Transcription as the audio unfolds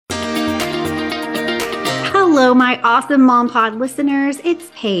Hello, my awesome Mom Pod listeners.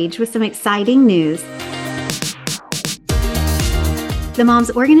 It's Paige with some exciting news. The Moms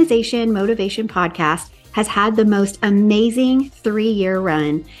Organization Motivation Podcast has had the most amazing 3-year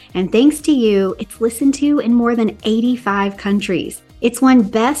run. And thanks to you, it's listened to in more than 85 countries. It's won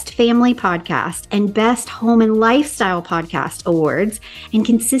Best Family Podcast and Best Home and Lifestyle Podcast awards and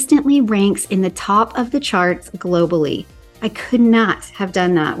consistently ranks in the top of the charts globally. I could not have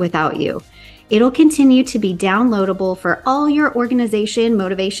done that without you. It'll continue to be downloadable for all your organization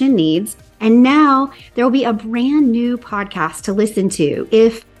motivation needs. And now there will be a brand new podcast to listen to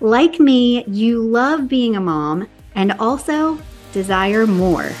if, like me, you love being a mom and also desire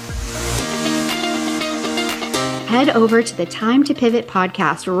more. Head over to the Time to Pivot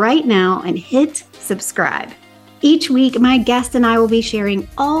podcast right now and hit subscribe. Each week, my guest and I will be sharing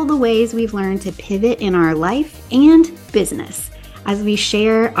all the ways we've learned to pivot in our life and business as we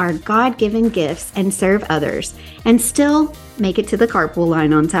share our God-given gifts and serve others and still make it to the carpool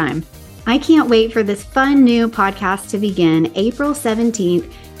line on time. I can't wait for this fun new podcast to begin April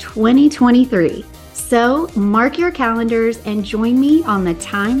 17th, 2023. So mark your calendars and join me on the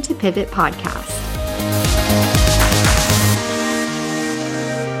Time to Pivot podcast.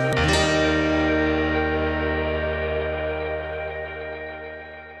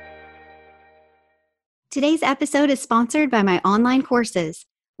 Today's episode is sponsored by my online courses.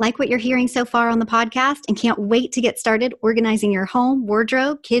 Like what you're hearing so far on the podcast and can't wait to get started organizing your home,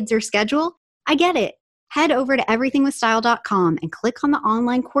 wardrobe, kids, or schedule? I get it. Head over to everythingwithstyle.com and click on the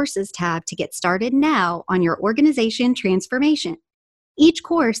online courses tab to get started now on your organization transformation. Each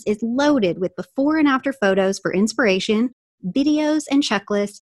course is loaded with before and after photos for inspiration, videos, and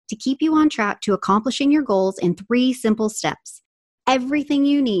checklists to keep you on track to accomplishing your goals in 3 simple steps. Everything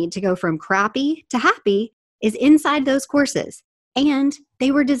you need to go from crappy to happy is inside those courses, and they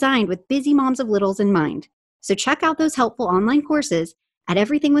were designed with busy moms of littles in mind. So check out those helpful online courses at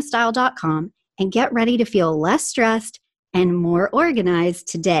everythingwithstyle.com and get ready to feel less stressed and more organized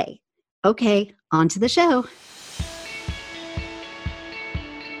today. Okay, on to the show.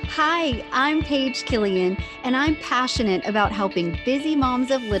 Hi, I'm Paige Killian, and I'm passionate about helping busy moms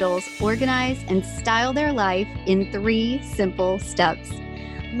of littles organize and style their life in 3 simple steps.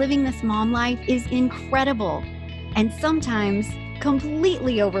 Living this mom life is incredible and sometimes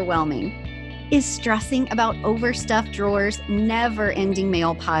completely overwhelming. Is stressing about overstuffed drawers, never-ending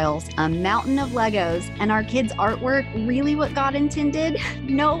mail piles, a mountain of Legos, and our kids' artwork really what God intended?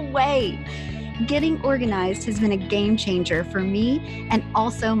 No way! Getting organized has been a game changer for me and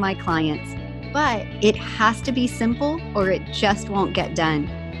also my clients. But it has to be simple or it just won't get done.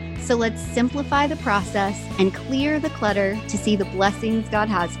 So let's simplify the process and clear the clutter to see the blessings God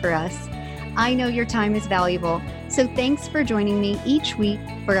has for us. I know your time is valuable, so thanks for joining me each week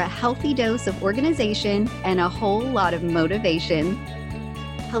for a healthy dose of organization and a whole lot of motivation.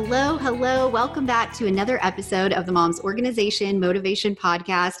 Hello. Welcome back to another episode of the Moms Organization Motivation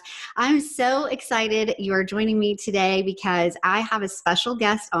Podcast. I'm so excited you're joining me today because I have a special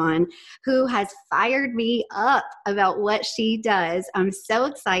guest on who has fired me up about what she does. I'm so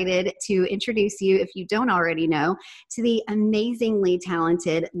excited to introduce you, if you don't already know, to the amazingly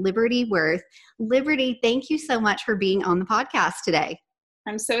talented Liberty Worth. Liberty, thank you so much for being on the podcast today.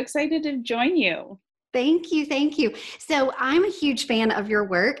 I'm so excited to join you. Thank you. So I'm a huge fan of your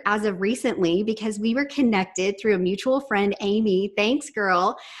work as of recently because we were connected through a mutual friend, Amy. Thanks,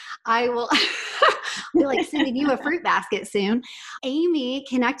 girl. I will be like sending you a fruit basket soon. Amy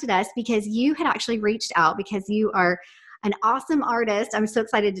connected us because you had actually reached out because you are an awesome artist. I'm so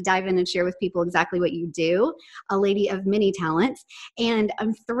excited to dive in and share with people exactly what you do, a lady of many talents. And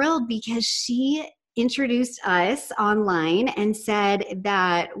I'm thrilled because she introduced us online and said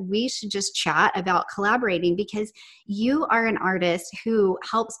that we should just chat about collaborating because you are an artist who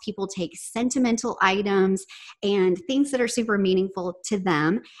helps people take sentimental items and things that are super meaningful to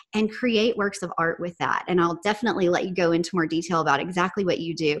them and create works of art with that. And I'll definitely let you go into more detail about exactly what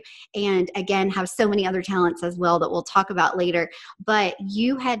you do. And again, have so many other talents as well that we'll talk about later. But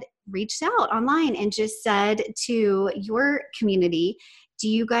you had reached out online and just said to your community, do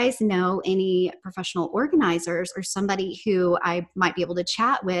you guys know any professional organizers or somebody who I might be able to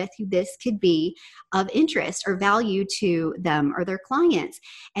chat with who this could be of interest or value to them or their clients?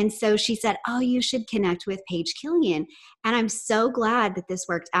 And so she said, oh, you should connect with Paige Killian. And I'm so glad that this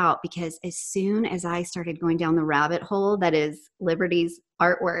worked out because as soon as I started going down the rabbit hole that is Liberty's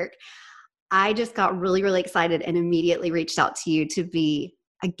artwork, I just got really, really excited and immediately reached out to you to be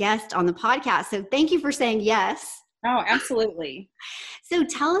a guest on the podcast. So thank you for saying yes. Oh, absolutely. So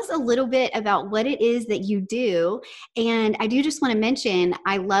tell us a little bit about what it is that you do. And I do just want to mention,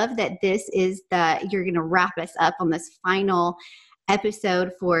 I love that you're going to wrap us up on this final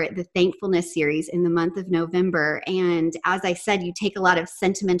episode for the Thankfulness series in the month of November. And as I said, you take a lot of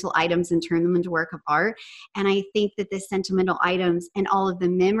sentimental items and turn them into work of art. And I think that the sentimental items and all of the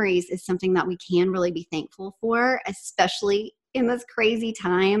memories is something that we can really be thankful for, especially in this crazy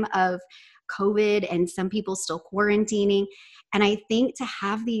time of COVID and some people still quarantining. And I think to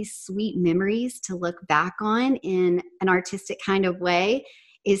have these sweet memories to look back on in an artistic kind of way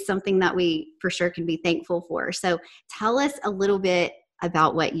is something that we for sure can be thankful for. So tell us a little bit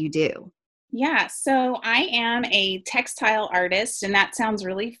about what you do. Yeah, so I am a textile artist, and that sounds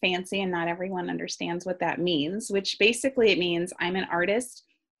really fancy, and not everyone understands what that means, which basically it means I'm an artist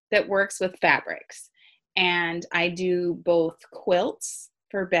that works with fabrics. And I do both quilts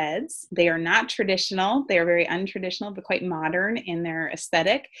for beds. They are not traditional, they are very untraditional, but quite modern in their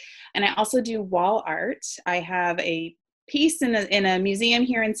aesthetic. And I also do wall art. I have a piece in a museum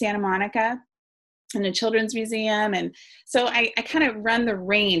here in Santa Monica, in a children's museum. And so I kind of run the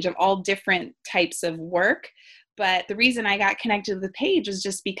range of all different types of work. But the reason I got connected to the page was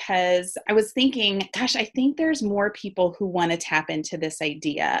just because I was thinking, gosh, I think there's more people who want to tap into this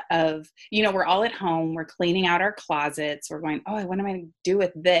idea of, we're all at home, we're cleaning out our closets, we're going, oh, what am I going to do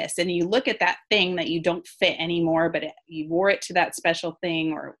with this? And you look at that thing that you don't fit anymore, but you wore it to that special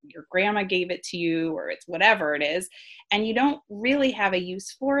thing, or your grandma gave it to you, or it's whatever it is, and you don't really have a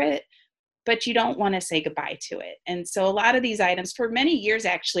use for it, but you don't want to say goodbye to it. And so a lot of these items, for many years,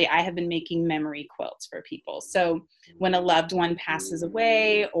 actually, I have been making memory quilts for people. So when a loved one passes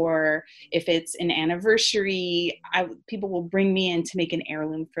away, or if it's an anniversary, people will bring me in to make an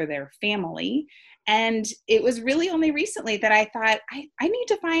heirloom for their family. And it was really only recently that I thought, I need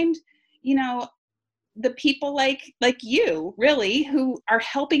to find, the people like you, really, who are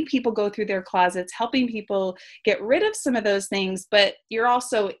helping people go through their closets, helping people get rid of some of those things, but you're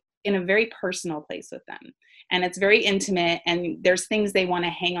also in a very personal place with them. And it's very intimate, and there's things they want to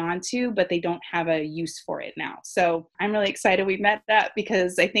hang on to, but they don't have a use for it now. So I'm really excited we met up,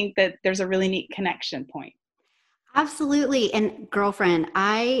 because I think that there's a really neat connection point. Absolutely. And girlfriend,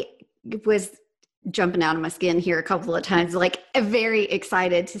 I was jumping out of my skin here a couple of times, like very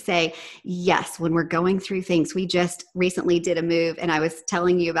excited to say, yes, when we're going through things, we just recently did a move, and I was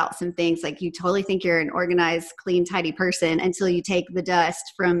telling you about some things, like you totally think you're an organized, clean, tidy person until you take the dust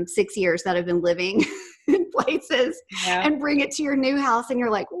from 6 years that have been living in places Yeah. and bring it to your new house, and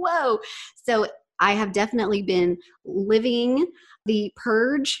you're like, whoa. So I have definitely been living the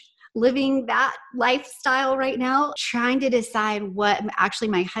purge, living that lifestyle right now, trying to decide what actually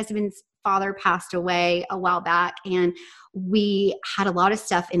my husband's father passed away a while back, and we had a lot of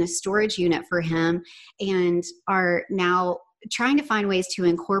stuff in a storage unit for him, and are now trying to find ways to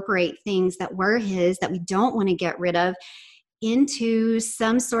incorporate things that were his that we don't want to get rid of into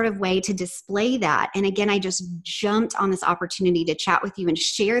some sort of way to display that. And again, I just jumped on this opportunity to chat with you and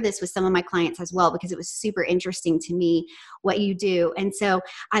share this with some of my clients as well, because it was super interesting to me what you do. And so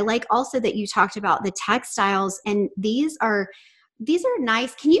I like also that you talked about the textiles, and these are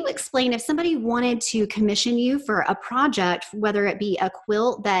nice. Can you explain, if somebody wanted to commission you for a project, whether it be a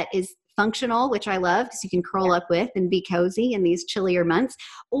quilt that is functional, which I love because you can curl up with and be cozy in these chillier months,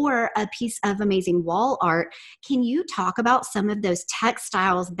 or a piece of amazing wall art, can you talk about some of those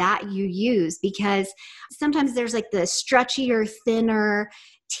textiles that you use? Because sometimes there's like the stretchier, thinner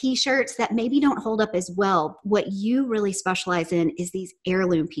t-shirts that maybe don't hold up as well. What you really specialize in is these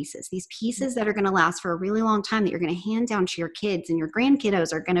heirloom pieces, these pieces that are going to last for a really long time, that you're going to hand down to your kids, and your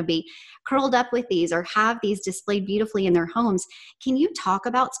grandkiddos are going to be curled up with these or have these displayed beautifully in their homes. Can you talk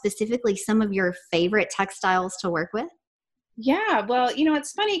about specifically some of your favorite textiles to work with? Yeah, well,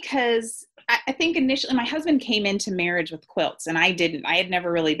 it's funny because I think initially my husband came into marriage with quilts, and I didn't. I had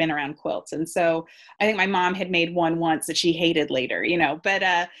never really been around quilts. And so I think my mom had made one once that she hated later,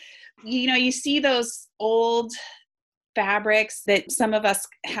 but, you see those old fabrics that some of us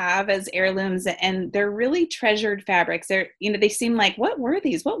have as heirlooms, and they're really treasured fabrics. They seem like, what were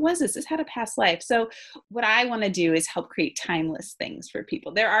these? What was this? This had a past life. So what I want to do is help create timeless things for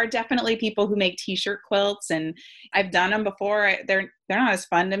people. There are definitely people who make t-shirt quilts, and I've done them before. They're not as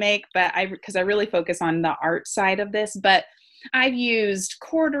fun to make, but because I really focus on the art side of this. But I've used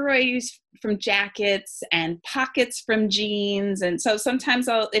corduroys from jackets and pockets from jeans. And so sometimes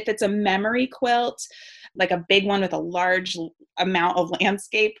if it's a memory quilt, like a big one with a large amount of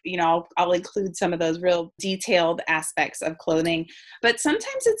landscape, I'll include some of those real detailed aspects of clothing. But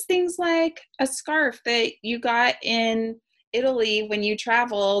sometimes it's things like a scarf that you got in Italy when you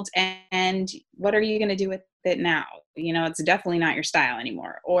traveled, and what are you going to do with it now. You know, it's definitely not your style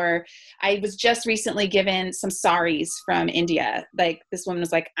anymore. Or I was just recently given some saris from India. Like this woman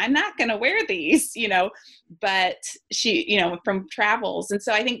was like, I'm not going to wear these, you know, but she, you know, from travels. And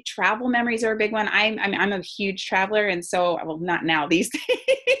so I think travel memories are a big one. I'm a huge traveler. And so, well, not now these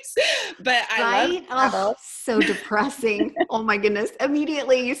days, but I love Right? Oh, travel. so depressing. Oh my goodness.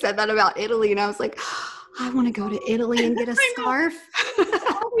 Immediately you said that about Italy, and I was like, I want to go to Italy and get a I know. scarf.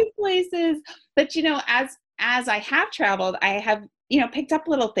 All these places. But you know, as I have traveled, I have, you know, picked up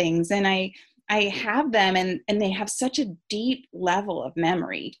little things, and I have them, and they have such a deep level of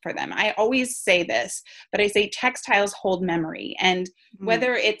memory for them. I always say this, but I say textiles hold memory. And Mm.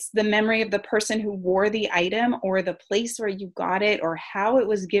 whether it's the memory of the person who wore the item, or the place where you got it, or how it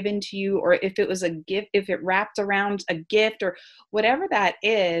was given to you, or if it was a gift, if it wrapped around a gift, or whatever that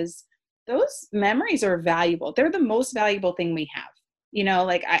is, those memories are valuable. They're the most valuable thing we have. You know,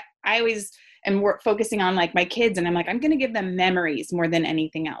 like I always am focusing on like my kids, and I'm like, I'm going to give them memories more than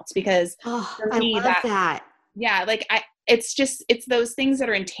anything else, because Oh, for I me love that, that. yeah, like it's those things that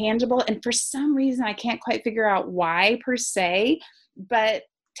are intangible. And for some reason, I can't quite figure out why per se, but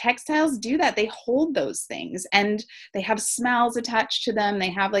textiles do that. They hold those things, and they have smells attached to them.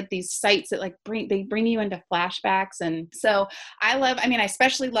 They have like these sights that like bring you into flashbacks. And so I mean, I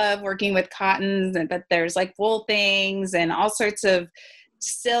especially love working with cottons, but there's like wool things and all sorts of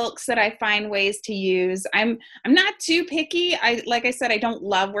silks that I find ways to use. I'm not too picky. Like I said, I don't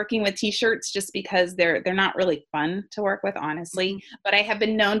love working with t-shirts just because they're not really fun to work with, honestly, Mhm. but I have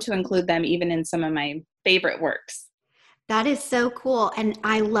been known to include them even in some of my favorite works. That is so cool. And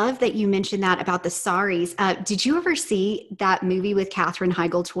I love that you mentioned that about the saris. Did you ever see that movie with Katherine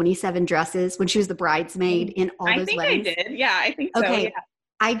Heigl, 27 Dresses, when she was the bridesmaid in all I those think I weddings? did. Yeah, I think so. Yeah. Okay.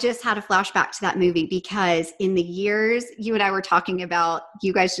 I just had a flashback to that movie because in the years you and I were talking about,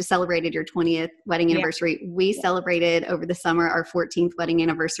 you guys just celebrated your 20th wedding Yeah. anniversary. We celebrated over the summer our 14th wedding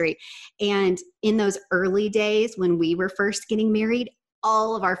anniversary. And in those early days when we were first getting married,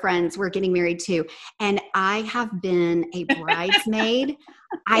 all of our friends were getting married too. And I have been a bridesmaid.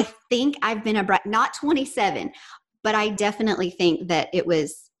 I think I've been a bride, not 27, but I definitely think that it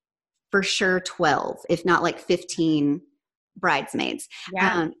was for sure 12, if not like 15 bridesmaids.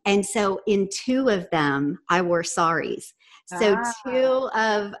 Yeah. And so in two of them, I wore saris. So Ah, two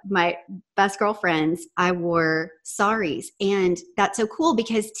of my best girlfriends, I wore saris. And that's so cool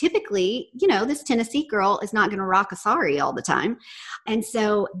because typically, you know, this Tennessee girl is not going to rock a sari all the time. And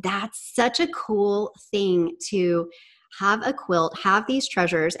so that's such a cool thing to have a quilt, have these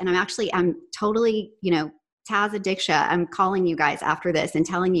treasures. And I'm totally, you know, Taz Adiksha, I'm calling you guys after this and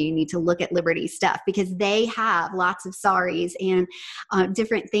telling you need to look at Liberty stuff because they have lots of saris and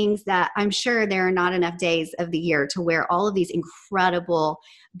different things that I'm sure there are not enough days of the year to wear all of these incredible,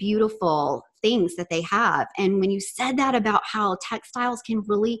 beautiful things that they have. And when you said that about how textiles can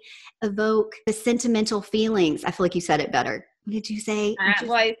really evoke the sentimental feelings, I feel like you said it better. What did you say?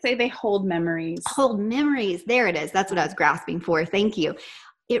 well, I'd say they hold memories. Hold memories. There it is. That's what I was grasping for. Thank you.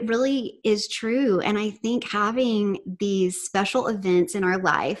 It really is true. And I think having these special events in our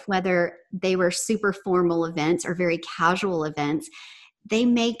life, whether they were super formal events or very casual events, they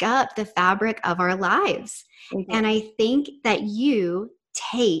make up the fabric of our lives. And I think that you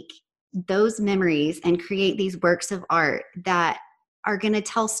take those memories and create these works of art that are going to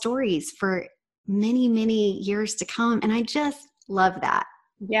tell stories for many, many years to come. And I just love that.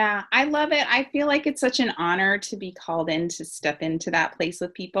 Yeah, I love it. I feel like it's such an honor to be called in to step into that place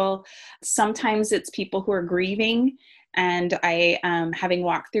with people. Sometimes it's people who are grieving, and I, having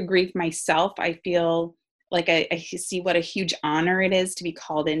walked through grief myself, I feel like I see what a huge honor it is to be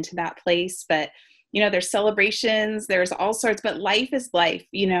called into that place. But you know, there's celebrations, there's all sorts, but life is life,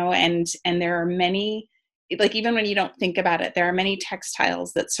 you know, and there are many, like even when you don't think about it, there are many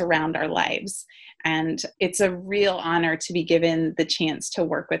textiles that surround our lives. And it's a real honor to be given the chance to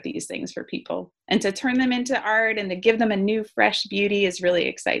work with these things for people and to turn them into art and to give them a new, fresh beauty is really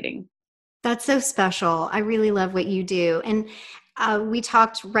exciting. That's so special. I really love what you do. And we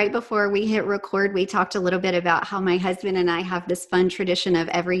talked right before we hit record, we talked a little bit about how my husband and I have this fun tradition of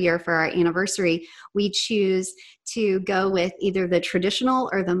every year for our anniversary, we choose to go with either the traditional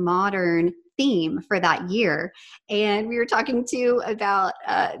or the modern theme for that year. And we were talking too about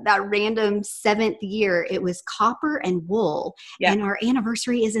that random seventh year. It was copper and wool. Yeah. And our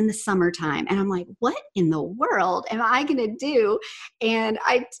anniversary is in the summertime. And I'm like, what in the world am I going to do? And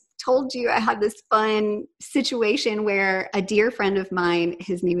I told you I had this fun situation where a dear friend of mine,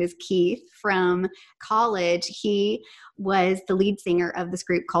 his name is Keith from college, he was the lead singer of this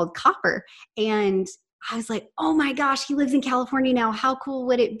group called Copper. And I was like, oh my gosh, he lives in California now. How cool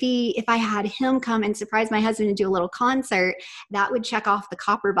would it be if I had him come and surprise my husband and do a little concert? That would check off the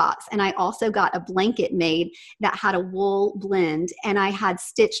copper box. And I also got a blanket made that had a wool blend, and I had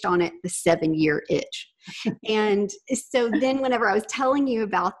stitched on it the 7-year itch. And so then whenever I was telling you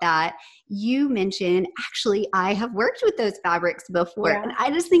about that, you mentioned, actually, I have worked with those fabrics before. Yeah. And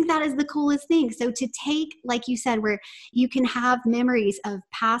I just think that is the coolest thing. So to take, like you said, where you can have memories of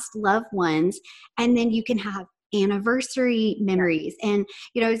past loved ones, and then you can have anniversary memories. And,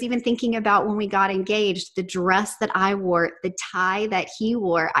 I was even thinking about when we got engaged, the dress that I wore, the tie that he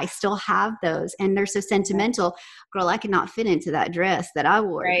wore, I still have those, and they're so sentimental. Girl, I could not fit into that dress that I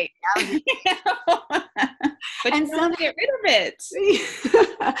wore. Right. But And you don't get rid of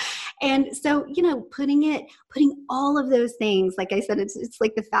it. And so, putting all of those things, like I said, it's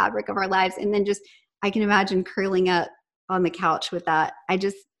like the fabric of our lives. And then I can imagine curling up on the couch with that. I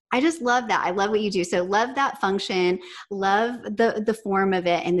just love that. I love what you do. So love that function, love the form of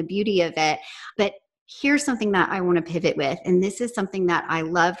it and the beauty of it. But here's something that I want to pivot with. And this is something that I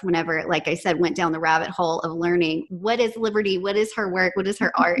loved whenever, like I said, went down the rabbit hole of learning what is Liberty, what is her work, what is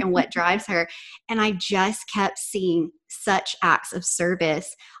her art, and what drives her. And I just kept seeing such acts of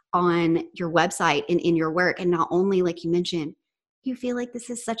service on your website and in your work. And not only, like you mentioned, you feel like this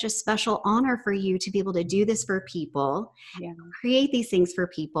is such a special honor for you to be able to do this for people, create these things for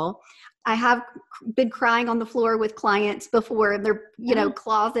people. I have been crying on the floor with clients before in their,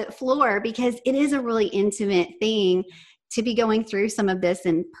 closet floor, because it is a really intimate thing to be going through some of this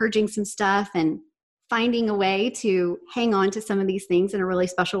and purging some stuff and finding a way to hang on to some of these things in a really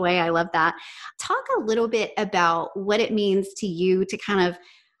special way. I love that. Talk a little bit about what it means to you to kind of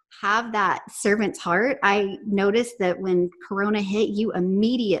have that servant's heart. I noticed that when Corona hit, you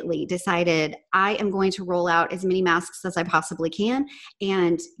immediately decided, I am going to roll out as many masks as I possibly can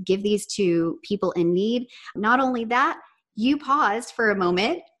and give these to people in need. Not only that, you paused for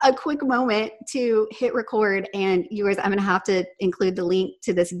a quick moment to hit record. And you guys, I'm going to have to include the link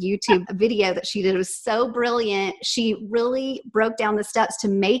to this YouTube video that she did. It was so brilliant. She really broke down the steps to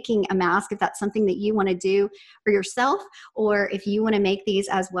making a mask. If that's something that you want to do for yourself, or if you want to make these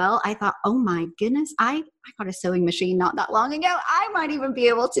as well, I thought, oh my goodness, I got a sewing machine not that long ago. I might even be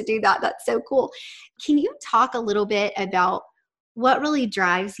able to do that. That's so cool. Can you talk a little bit about what really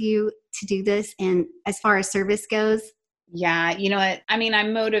drives you to do this? And as far as service goes? Yeah. You know what? I mean,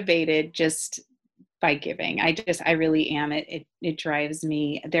 I'm motivated just by giving. I really am. It drives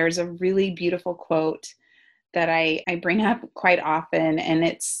me. There's a really beautiful quote that I bring up quite often, and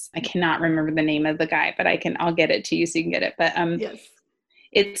I cannot remember the name of the guy, but I'll get it to you so you can get it. But yes.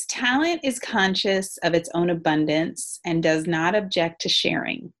 It's talent is conscious of its own abundance and does not object to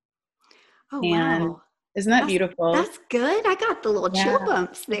sharing. Oh, and wow. Isn't that beautiful? That's good. I got the little chill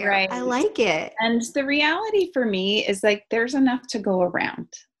bumps there. Right. I like it. And the reality for me is like, there's enough to go around,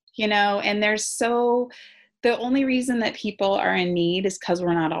 and the only reason that people are in need is because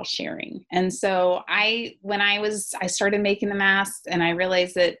we're not all sharing. And so when I started making the masks, and I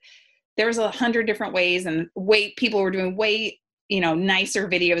realized that there was 100 different ways, and people were doing way nicer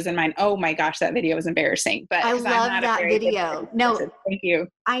videos than mine. Oh my gosh, that video was embarrassing. But I love that video. No, thank you.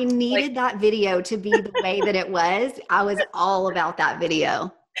 I needed that video to be the way that it was. I was all about that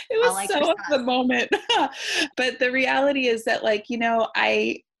video. It was so of the moment. But the reality is that,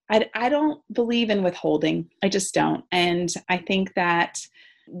 I don't believe in withholding. I just don't. And I think that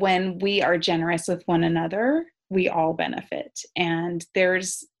when we are generous with one another, we all benefit. And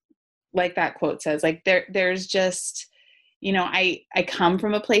there's, like that quote says, there's just, I come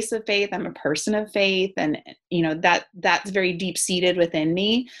from a place of faith. I'm a person of faith, and, that's very deep seated within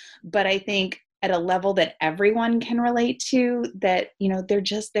me. But I think at a level that everyone can relate to, that,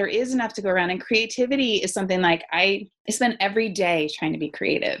 there is enough to go around. And creativity is something like I spend every day trying to be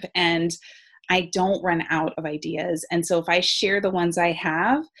creative, and I don't run out of ideas. And so if I share the ones I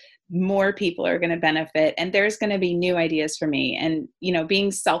have, more people are going to benefit, and there's going to be new ideas for me. And,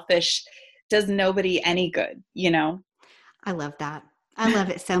 being selfish does nobody any good, I love that. I love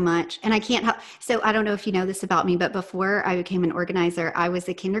it so much. And I can't help. So I don't know if you know this about me, but before I became an organizer, I was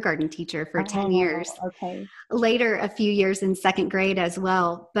a kindergarten teacher for 10 years. Okay. Later, a few years in second grade as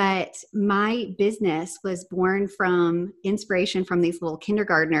well. But my business was born from inspiration from these little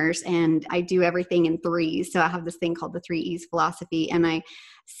kindergartners. And I do everything in threes. So I have this thing called the 3 E's philosophy. And I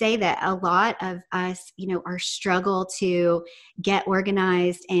say that a lot of us, our struggle to get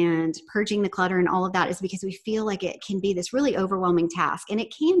organized and purging the clutter and all of that is because we feel like it can be this really overwhelming task. And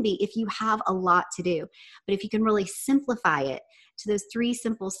it can be if you have a lot to do. But if you can really simplify it to those 3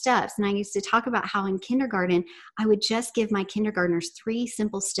 simple steps. And I used to talk about how in kindergarten, I would just give my kindergartners 3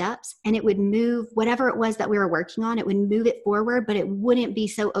 simple steps, and it would move whatever it was that we were working on, it would move it forward, but it wouldn't be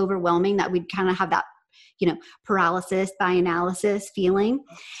so overwhelming that we'd kind of have that, paralysis by analysis feeling.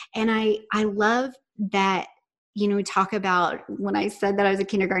 And I love that, we talk about, when I said that I was a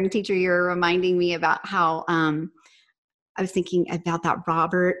kindergarten teacher, you're reminding me about how I was thinking about that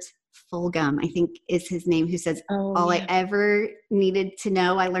Robert Fulghum, I think is his name, who says, all I ever needed to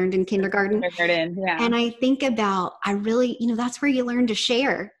know, I learned in kindergarten. Yeah. And I think about, I really, that's where you learn to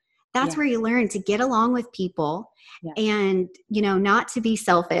share. That's where you learn to get along with people and, not to be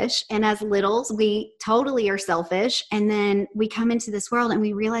selfish. And as littles, we totally are selfish. And then we come into this world and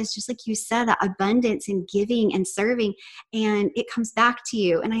we realize, just like you said, that abundance and giving and serving, and it comes back to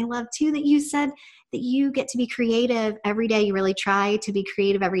you. And I love too that you said that you get to be creative every day. You really try to be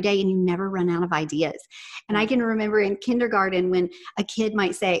creative every day, and you never run out of ideas. And I can remember in kindergarten when a kid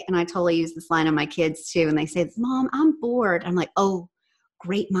might say, and I totally use this line on my kids too, and they say, Mom, I'm bored. I'm like, oh,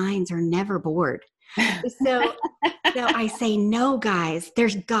 great minds are never bored. So I say, no, guys,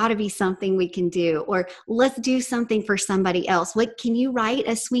 there's got to be something we can do, or let's do something for somebody else. What, can you write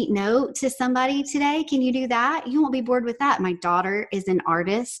a sweet note to somebody today? Can you do that? You won't be bored with that. My daughter is an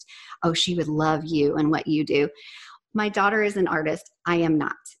artist. Oh, she would love you and what you do. My daughter is an artist. I am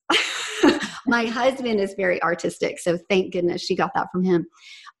not. My husband is very artistic. So thank goodness she got that from him.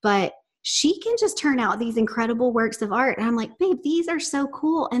 But she can just turn out these incredible works of art. And I'm like, babe, these are so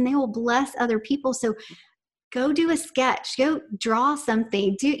cool, and they will bless other people. So go do a sketch, go draw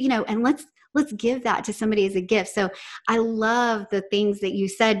something, and let's give that to somebody as a gift. So I love the things that you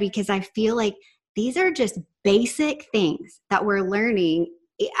said, because I feel like these are just basic things that we're learning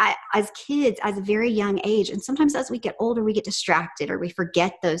as kids, as a very young age. And sometimes as we get older, we get distracted or we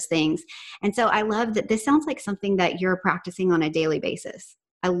forget those things. And so I love that this sounds like something that you're practicing on a daily basis.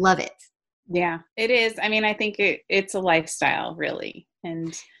 I love it. Yeah, it is. I mean, I think it's a lifestyle, really.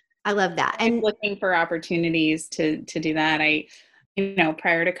 And I love that. And looking for opportunities to do that.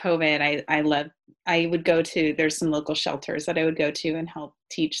 Prior to COVID, I would go to, there's some local shelters that I would go to and help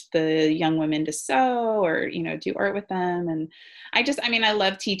teach the young women to sew or, do art with them. And I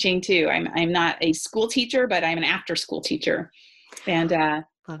love teaching too. I'm not a school teacher, but I'm an after school teacher. And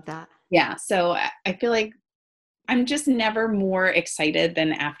love that. Yeah. So I feel like I'm just never more excited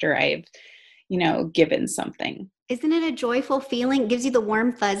than after I've, given something. Isn't it a joyful feeling? It gives you the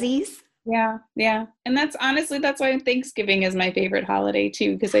warm fuzzies. Yeah. Yeah. And that's why Thanksgiving is my favorite holiday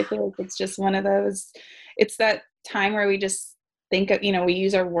too, because I feel like it's just one of those, it's that time where we just think of, we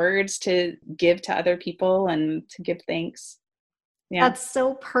use our words to give to other people and to give thanks. Yeah. That's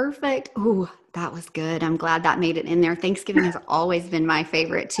so perfect. Ooh, that was good. I'm glad that made it in there. Thanksgiving has always been my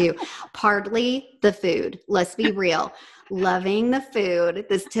favorite too. Partly the food. Let's be real. Loving the food,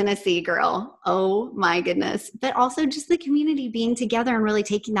 this Tennessee girl. Oh my goodness. But also just the community being together and really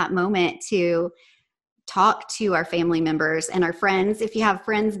taking that moment to talk to our family members and our friends. If you have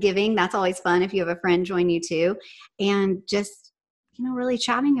friends giving, that's always fun. If you have a friend join you too. And just, really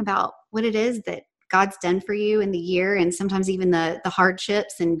chatting about what it is that God's done for you in the year, and sometimes even the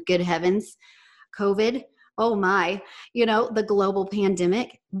hardships, and good heavens, COVID, oh my, the global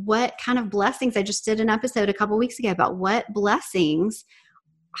pandemic, what kind of blessings. I just did an episode a couple weeks ago about what blessings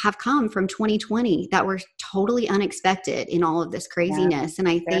have come from 2020 that were totally unexpected in all of this craziness. And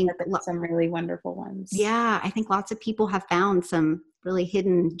I think some really wonderful ones. Yeah, I think lots of people have found some really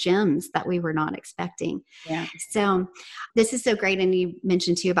hidden gems that we were not expecting. Yeah. So this is so great. And you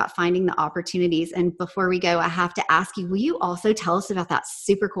mentioned too about finding the opportunities. And before we go, I have to ask you, will you also tell us about that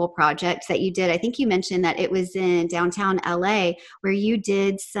super cool project that you did? I think you mentioned that it was in downtown LA where you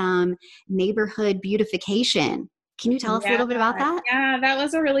did some neighborhood beautification. Can you tell us a little bit about that? Yeah, that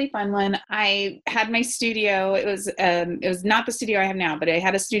was a really fun one. I had my studio. It was not the studio I have now, but I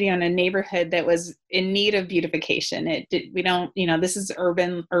had a studio in a neighborhood that was in need of beautification. This is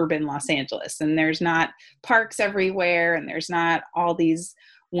urban Los Angeles, and there's not parks everywhere, and there's not all these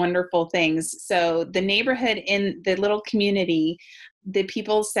wonderful things. So the neighborhood in the little community, the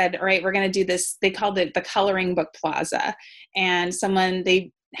people said, all right, we're going to do this. They called it the Coloring Book Plaza. And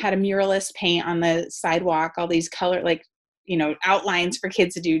they had a muralist paint on the sidewalk, all these outlines for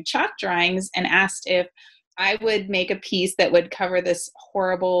kids to do chalk drawings, and asked if I would make a piece that would cover this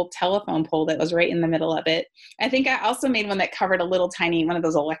horrible telephone pole that was right in the middle of it. I think I also made one that covered a little tiny one of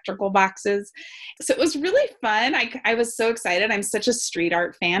those electrical boxes. So it was really fun. I was so excited. I'm such a street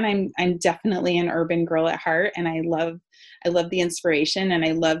art fan. I'm definitely an urban girl at heart, and I love the inspiration, and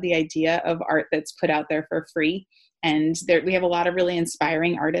I love the idea of art that's put out there for free. And we have a lot of really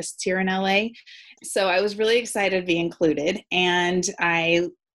inspiring artists here in LA. So I was really excited to be included. And I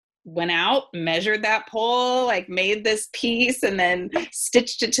went out, measured that pole, like made this piece and then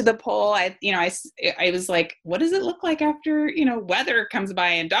stitched it to the pole. I was like, what does it look like after, weather comes by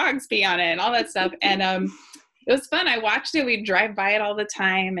and dogs pee on it and all that stuff. And it was fun. I watched it. We'd drive by it all the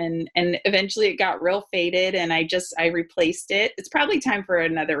time, and eventually it got real faded, and I replaced it. It's probably time for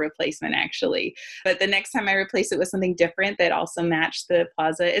another replacement, actually. But the next time I replace it with something different that also matched the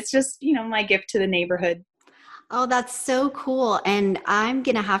plaza, it's just, my gift to the neighborhood. Oh, that's so cool. And I'm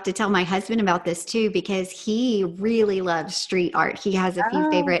going to have to tell my husband about this too, because he really loves street art. He has a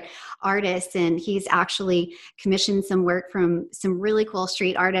few favorite artists, and he's actually commissioned some work from some really cool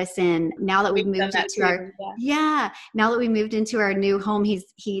street artists. And now that we've moved into now that we moved into our new home,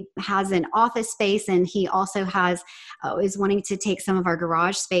 he has an office space, and he also is wanting to take some of our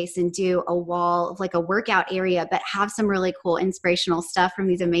garage space and do a wall of like a workout area, but have some really cool inspirational stuff from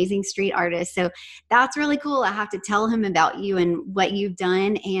these amazing street artists. So that's really cool. I have to tell him about you and what you've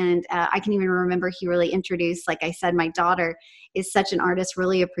done. And I can even remember he really introduced, like I said, my daughter is such an artist,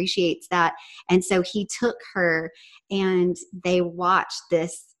 really appreciates that. And so he took her and they watched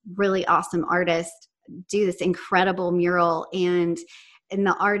this really awesome artist do this incredible mural. And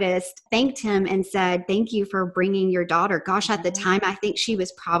the artist thanked him and said, "Thank you for bringing your daughter." Gosh, at the time, I think she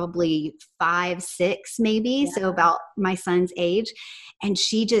was probably 5, 6, maybe. Yeah. So about my son's age. And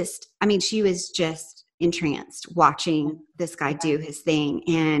she was just entranced watching this guy do his thing.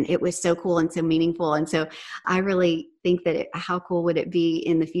 And it was so cool and so meaningful. And so I really think that how cool would it be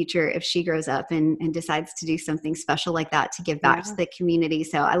in the future if she grows up and decides to do something special like that to give back to the community.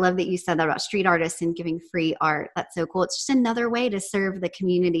 So I love that you said that about street artists and giving free art. That's so cool. It's just another way to serve the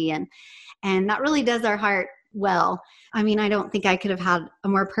community. And that really does our heart well. I mean, I don't think I could have had a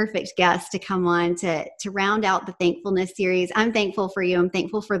more perfect guest to come on to round out the thankfulness series. I'm thankful for you. I'm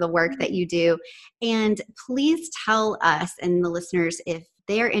thankful for the work that you do. And please tell us and the listeners if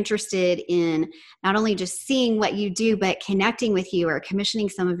they're interested in not only just seeing what you do, but connecting with you or commissioning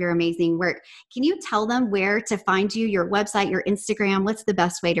some of your amazing work. Can you tell them where to find you, your website, your Instagram? What's the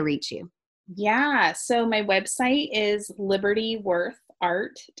best way to reach you? Yeah. So my website is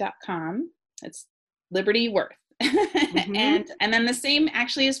libertyworthart.com. It's Liberty Worth. Mm-hmm. And then the same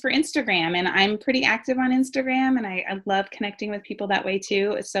actually is for Instagram. And I'm pretty active on Instagram, and I love connecting with people that way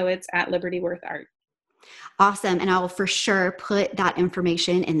too. So it's at Liberty Worth Art. Awesome. And I will for sure put that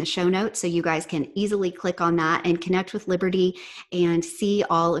information in the show notes so you guys can easily click on that and connect with Liberty and see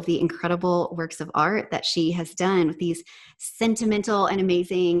all of the incredible works of art that she has done with these sentimental and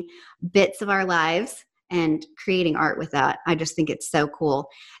amazing bits of our lives and creating art with that. I just think it's so cool.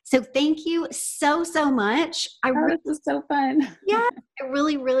 So thank you so, so much. This was so fun. Yeah, I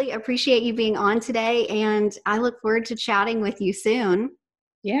really, really appreciate you being on today. And I look forward to chatting with you soon.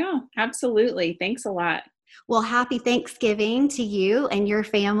 Yeah, absolutely. Thanks a lot. Well, happy Thanksgiving to you and your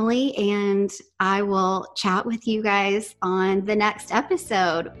family. And I will chat with you guys on the next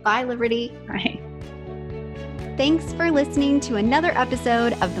episode. Bye, Liberty. Bye. Thanks for listening to another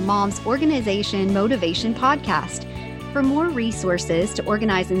episode of the Moms Organization Motivation Podcast. For more resources to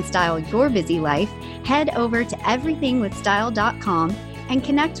organize and style your busy life, head over to everythingwithstyle.com and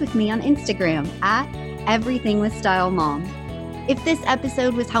connect with me on Instagram at everythingwithstylemom. If this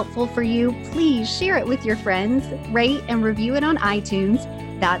episode was helpful for you, please share it with your friends, rate and review it on iTunes,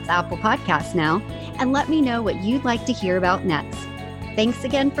 that's Apple Podcasts now, and let me know what you'd like to hear about next. Thanks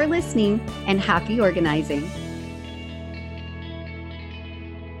again for listening, and happy organizing.